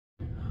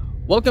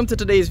Welcome to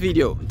today's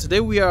video.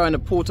 Today we are in the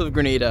port of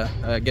Grenada,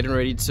 getting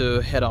ready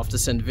to head off to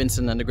St.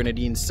 Vincent and the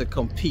Grenadines to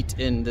compete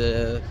in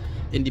the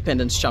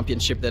Independence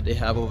Championship that they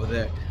have over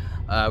there.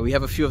 We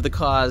have a few of the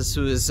cars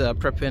who is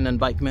prepping and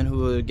bikemen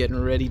who are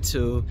getting ready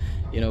to,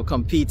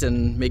 compete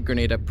and make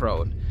Grenada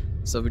proud.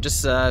 So we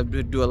just do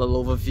a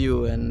little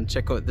overview and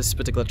check out this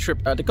particular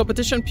trip. The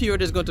competition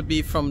period is going to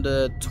be from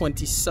the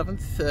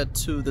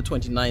 27th to the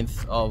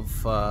 29th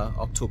of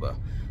October.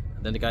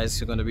 Then the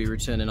guys are going to be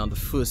returning on the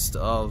 1st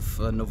of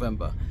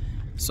November.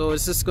 So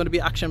it's just going to be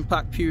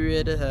action-packed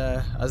period.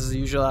 As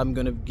usual, I'm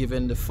going to be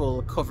giving the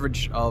full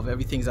coverage of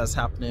everything that's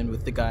happening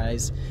with the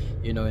guys,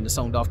 in the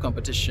sound off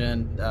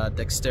competition,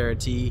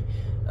 dexterity,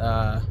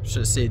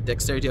 should I say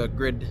dexterity or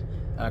grid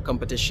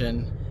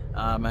competition,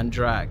 and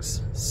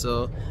drags.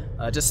 So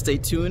just stay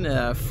tuned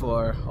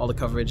for all the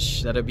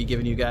coverage that I'll be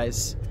giving you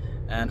guys,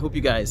 and hope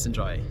you guys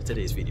enjoy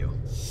today's video.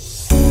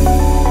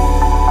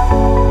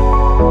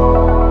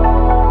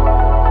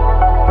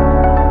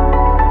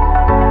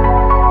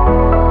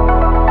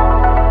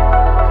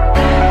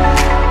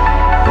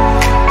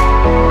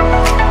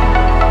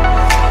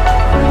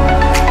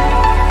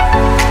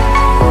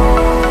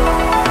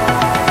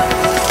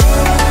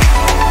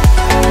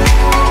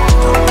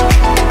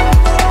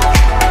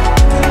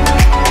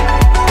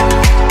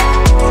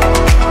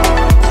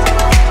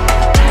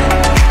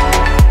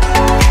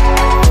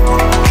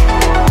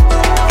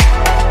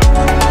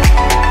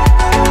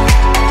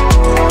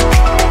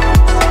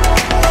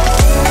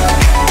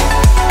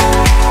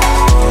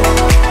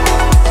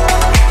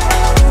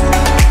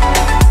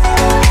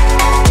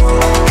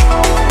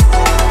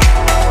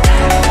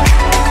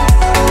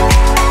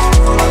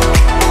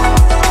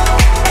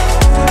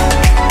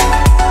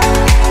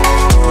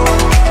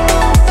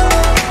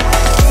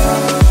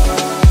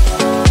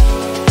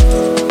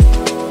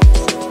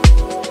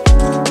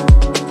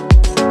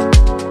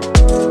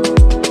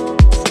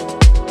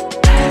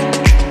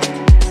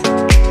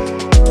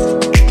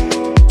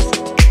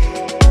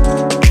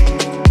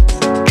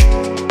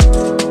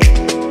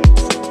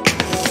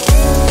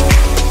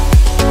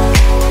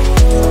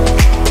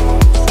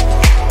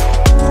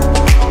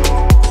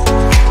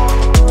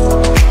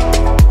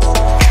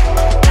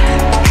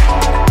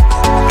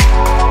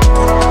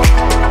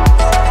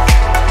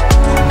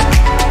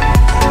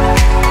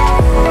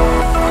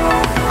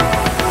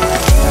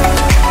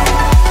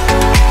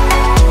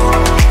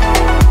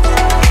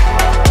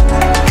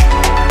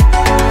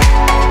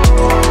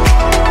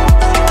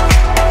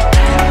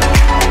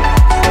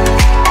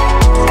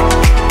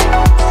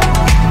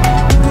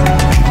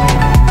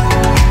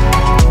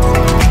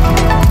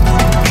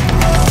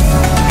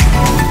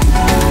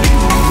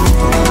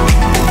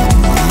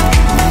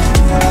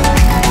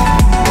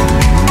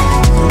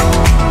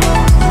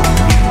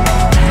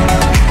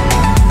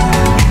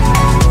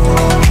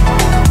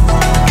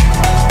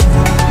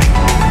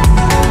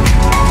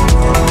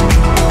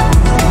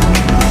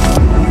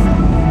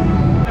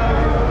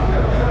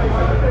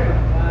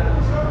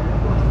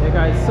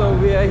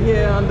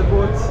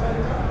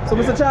 So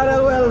Mr.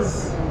 Charles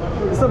Wells,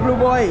 Mr. Blue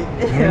Boy.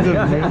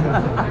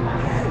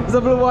 Mr.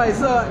 Blue Boy,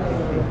 so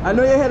I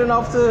know you're heading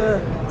off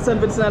to St.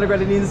 Vincent and the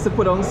Grenadines to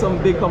put on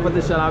some big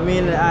competition. I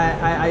mean,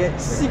 I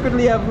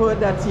secretly have heard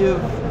that you've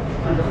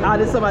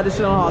added some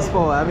additional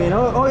horsepower. I mean,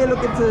 how are you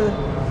looking to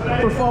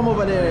perform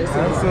over there?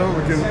 So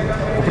we can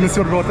open to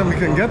see what we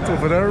can get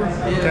over there.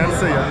 We can't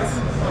say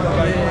yet.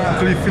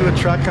 Until you feel the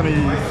track and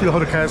you feel how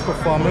the car is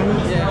performing,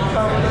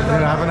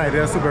 and I have an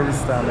idea as to where we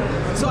stand.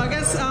 So I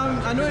guess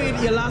I know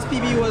your last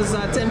PB was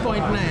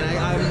 10.9.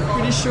 I'm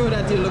pretty sure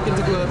that you're looking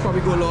to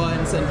probably go lower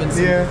in St.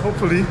 Vincent. Yeah,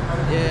 hopefully.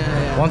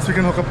 Yeah. Once we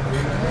can hook up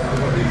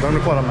down the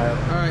quarter mile.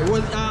 Alright,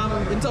 well,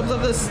 in terms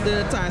of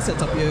the tire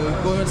setup, you're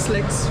going with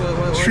slicks?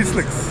 Street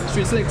slicks.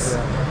 Street slicks?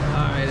 Yeah.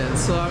 Alright then,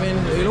 so I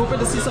mean, we're hoping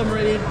to see some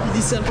really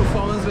decent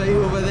performance by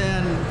you over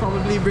there and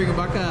probably bring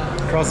back a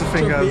cross the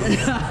fingers.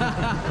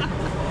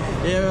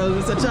 Yeah, well,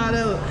 Mr.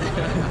 Channel.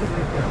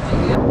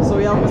 So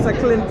we have Mr.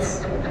 Clint,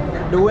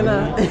 the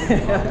winner.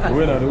 the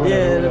winner.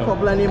 Yeah, the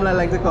popular name I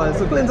like to call it.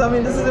 So Clint, I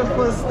mean, this is your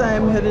first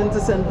time heading to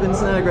St.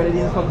 Vincent and the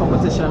Grenadines for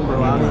competition,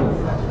 bro. I mean,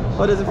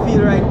 how does it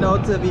feel right now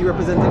to be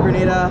representing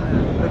Grenada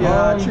with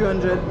your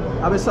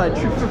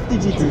 350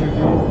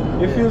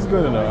 GT? It feels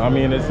good enough. I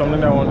mean, it's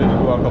something I wanted to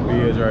do a couple of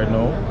years right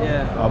now.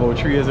 Yeah. About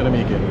 3 years in the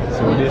making.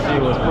 So this year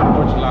was pretty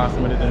much last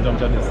minute in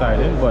terms of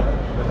deciding, but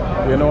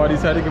I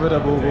decided to give it a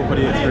go for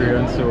the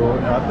experience. So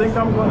I think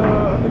I'm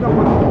gonna do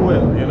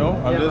well.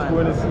 I'm just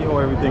going to see how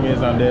everything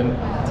is and then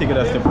take it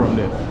a step from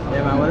there.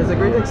 Yeah, man. Well, it's a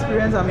great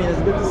experience. I mean, it's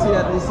good to see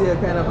that this year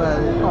kind of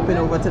hopping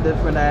over to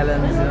different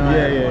islands.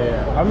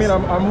 Yeah. I mean,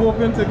 I'm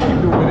hoping to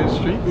keep the winning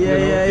streak.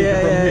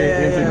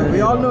 Yeah.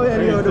 We all know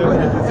you're the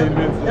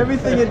winner.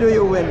 Everything you do,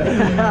 you win.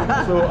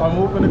 So I'm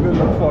hoping the good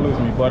luck follows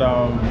me. But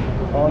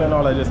all in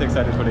all, I'm just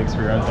excited for the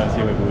experience and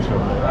see where it goes from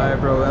there. Alright,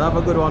 bro. Well, have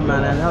a good one,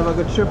 man, and have a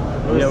good trip.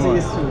 We'll see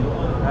you soon.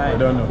 Alright, I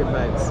don't know. Good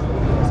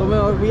vibes. So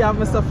we have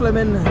Mr.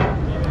 Fleming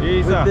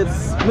with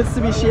this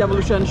Mitsubishi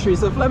Evolution 3.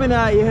 So Fleming,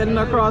 you're heading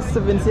across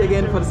St. Vincent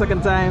again for the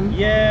second time.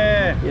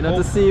 Yeah. You know,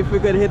 to see if we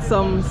could hit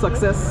some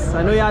success.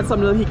 I know you had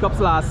some little hiccups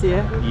last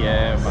year.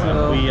 Yeah, man.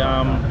 So, we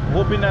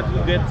hoping that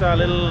we get a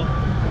little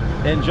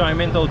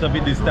enjoyment out of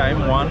it this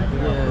time. One.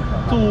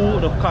 Yeah. Two,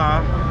 the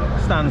car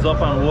stands up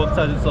and works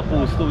as it's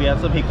supposed to. We had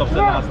some hiccups the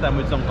last time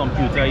with some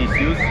computer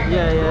issues.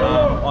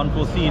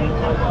 Unforeseen.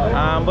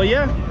 But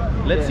yeah.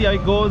 Let's see how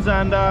it goes,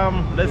 and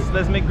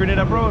let's make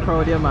Grenada proud.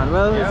 Proud, yeah, man.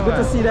 Well, it's good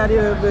to see that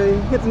you're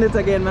hitting it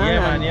again,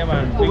 man. Yeah,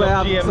 man. Big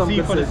up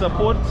GMC for the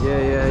support.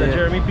 Mr.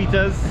 Jeremy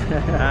Peters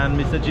and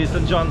Mr.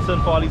 Jason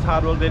Johnson for all his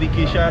hard work,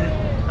 dedication,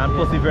 and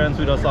perseverance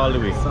with us all the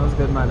way. Sounds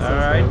good, man. All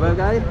right. Well,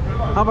 guys,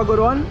 have a good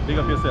one. Big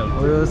up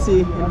yourself. We'll see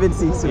you in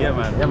Vinci soon. Yeah,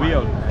 man. We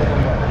out.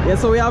 Yeah,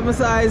 so we have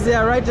Mr.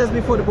 Isaiah right just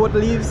before the boat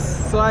leaves.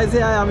 So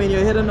Isaiah, I mean,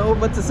 you're heading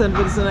over to St.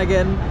 Vincent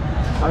again.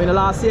 I mean,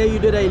 last year you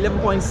did a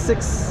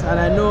 11.6, and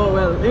I know,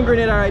 well, in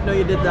Grenada right now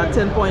you did that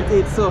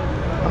 10.8. So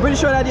I'm pretty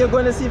sure that you're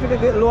going to see if you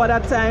can get lower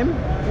that time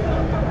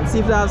and see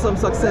if they have some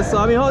success. So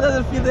I mean, how does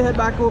it feel to head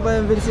back over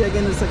in Vinci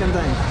again the second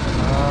time?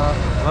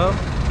 Well,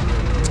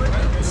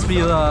 it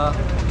feels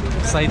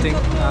exciting.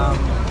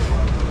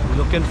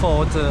 Looking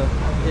forward to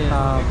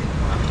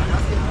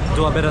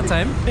do a better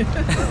time.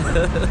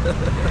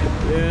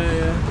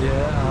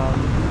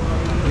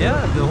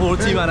 The whole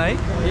team and I.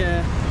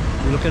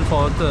 We're looking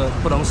forward to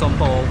put on some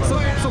power.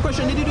 So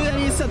question, did you do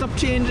any setup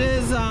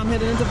changes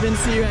heading into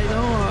Vinci right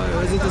now,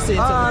 or is it the same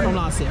setup from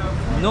last year?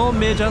 No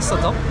major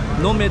setup,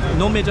 no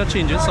major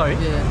changes, sorry.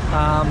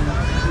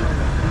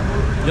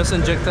 Just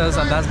injectors,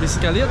 and that's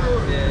basically it.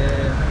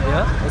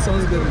 That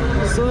sounds good,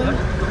 man. So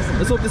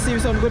let's hope to see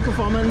some good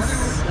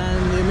performance,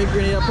 and you make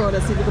Grenada proud.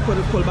 Let's see if you can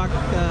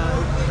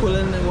pull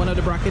in one of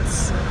the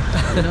brackets.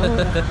 You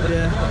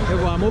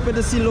know? I'm hoping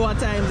to see lower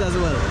times as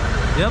well.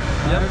 Yep.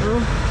 Alright,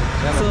 bro.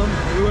 So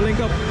we will link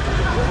up.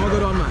 Have a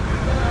good one, man.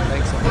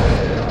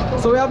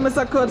 Thanks. So we have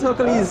Mr. Kurt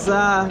Hercules,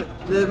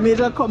 the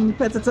major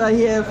competitor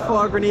here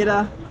for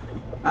Grenada.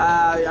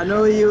 I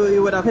know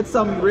you would have hit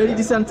some really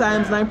decent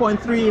times,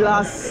 9.3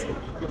 last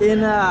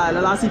in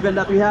the last event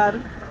that we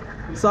had.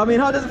 So I mean,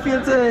 how does it feel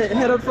to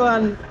head out for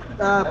and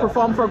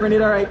perform for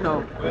Grenada right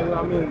now? Well,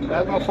 I mean,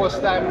 that's my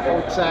first time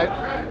outside,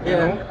 you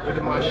know, with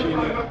the machine.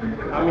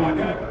 I mean,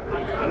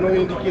 I know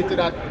you indicated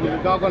that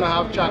we're not gonna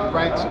have track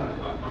right.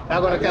 So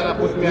they're gonna kind of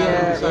put me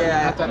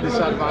at a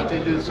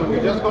disadvantage. So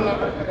we're just gonna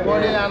go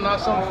there and have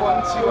some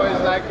fun, see what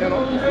it's like, you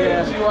know,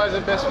 see what is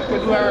the best we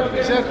could do and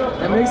represent.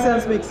 That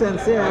makes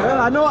sense. Yeah.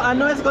 Well, I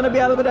know it's gonna be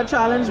a little bit of a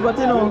challenge, but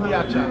you know,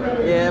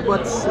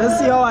 but let's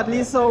see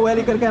how well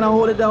you can kind of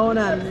hold it down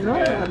and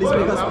at least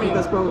make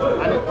us proud.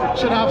 And it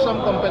should have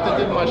some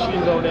competitive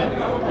machines out there.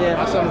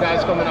 Yeah. And some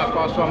guys coming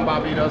across from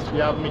Barbados. We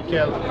have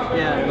Mikel,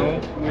 you know,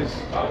 who is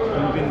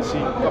in Vinci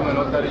coming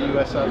out of the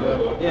US as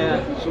well.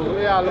 Yeah. So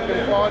we are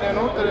looking forward, you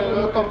know, to the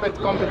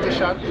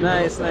competition.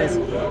 Nice.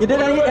 You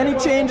did any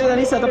changes,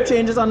 any setup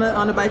changes on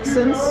the bike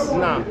since?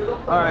 Nah.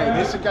 Alright.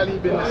 Basically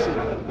been the same.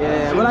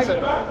 Yeah, well,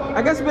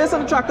 I guess based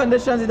on track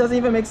conditions, it doesn't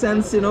even make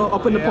sense,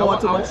 upping the power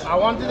too much. I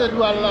wanted to do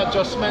a little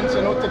adjustments,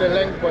 to the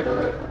length, but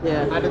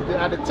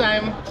at the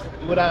time,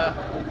 it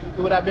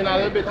would have been a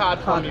little bit hard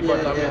for me.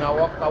 But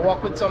I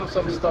walk with some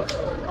stuff.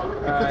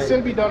 It could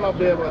still be done up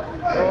there,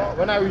 but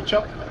when I reach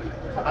up,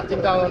 I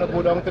think I'm gonna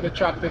go down to the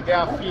track to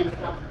get a feel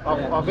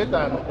of it,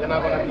 and then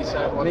I'm gonna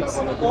decide what I'm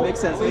gonna do. Makes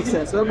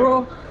sense. Well,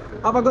 bro,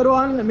 have a good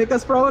one and make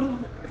us proud.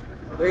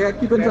 We gotta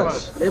keep in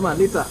touch. Hey, man,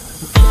 later.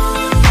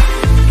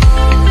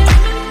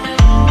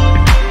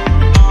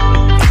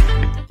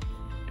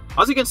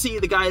 As you can see,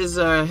 the guys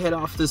head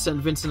off to St.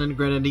 Vincent and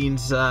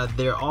Grenadines.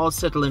 They're all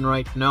settling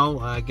right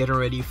now, getting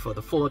ready for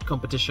the forward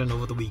competition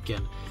over the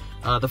weekend.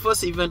 The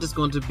first event is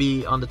going to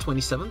be on the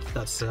 27th.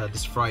 That's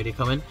this Friday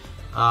coming.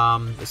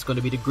 It's going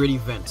to be the grid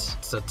event.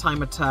 It's a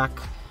time attack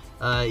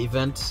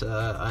event,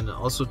 and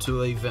also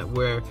to an event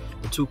where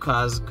the two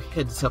cars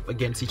heads up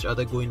against each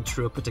other going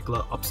through a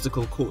particular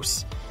obstacle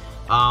course.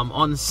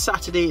 On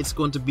Saturday, it's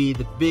going to be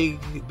the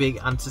big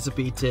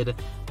anticipated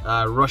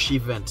rush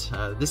event.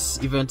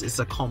 This event is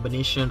a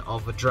combination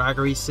of a drag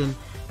racing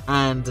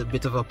and a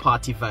bit of a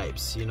party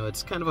vibes.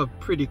 It's kind of a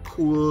pretty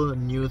cool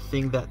new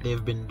thing that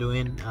they've been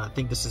doing. I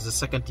think this is the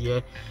second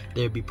year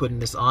they'll be putting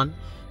this on.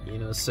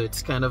 So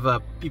it's kind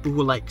of people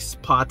who likes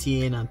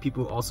partying and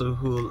people also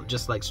who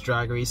just likes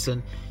drag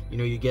racing.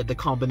 You get the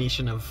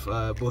combination of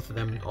both of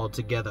them all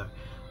together.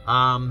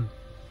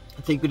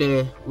 I think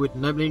they would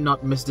never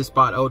not miss this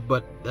part out,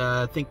 but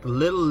I think a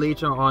little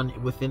later on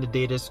within the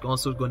day there's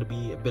also going to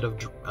be a bit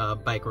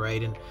of bike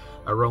riding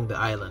around the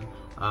island.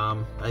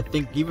 I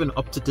think even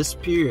up to this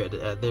period,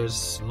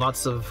 there's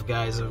lots of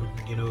guys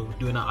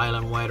doing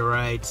island-wide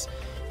rides,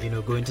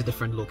 going to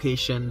different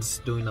locations,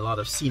 doing a lot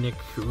of scenic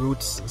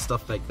routes and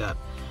stuff like that.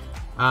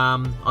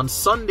 On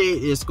Sunday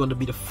is going to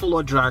be the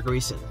full drag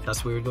racing.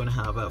 That's where we're going to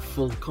have a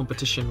full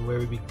competition where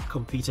we'll be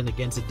competing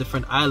against the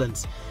different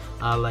islands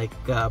like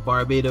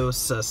Barbados,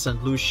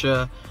 St.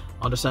 Lucia.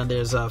 I understand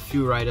there's a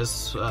few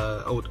riders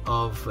out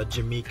of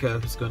Jamaica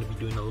who's going to be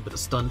doing a little bit of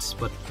stunts,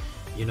 but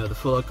you know, the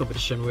full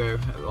competition where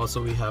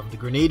also we have the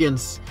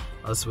Grenadians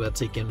as well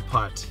taking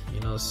part, you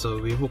know, so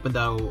we're hoping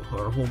that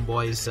our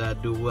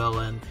homeboys do well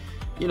and,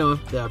 you know,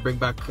 bring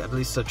back at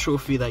least a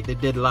trophy like they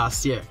did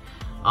last year.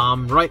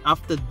 Right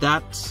after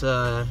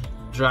that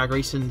drag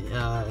racing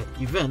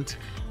event,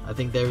 I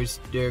think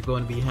they're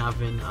going to be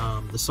having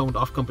the sound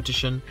off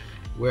competition,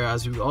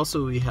 whereas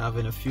we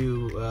having a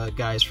few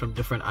guys from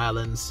different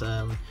islands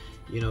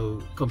you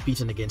know,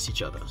 competing against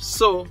each other.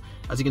 So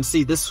as you can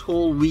see, this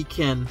whole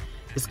weekend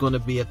is going to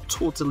be a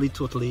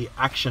totally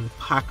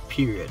action-packed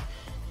period.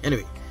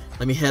 Anyway,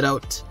 let me head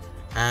out,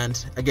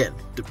 and again,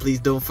 please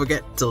don't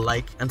forget to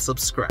like and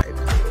subscribe.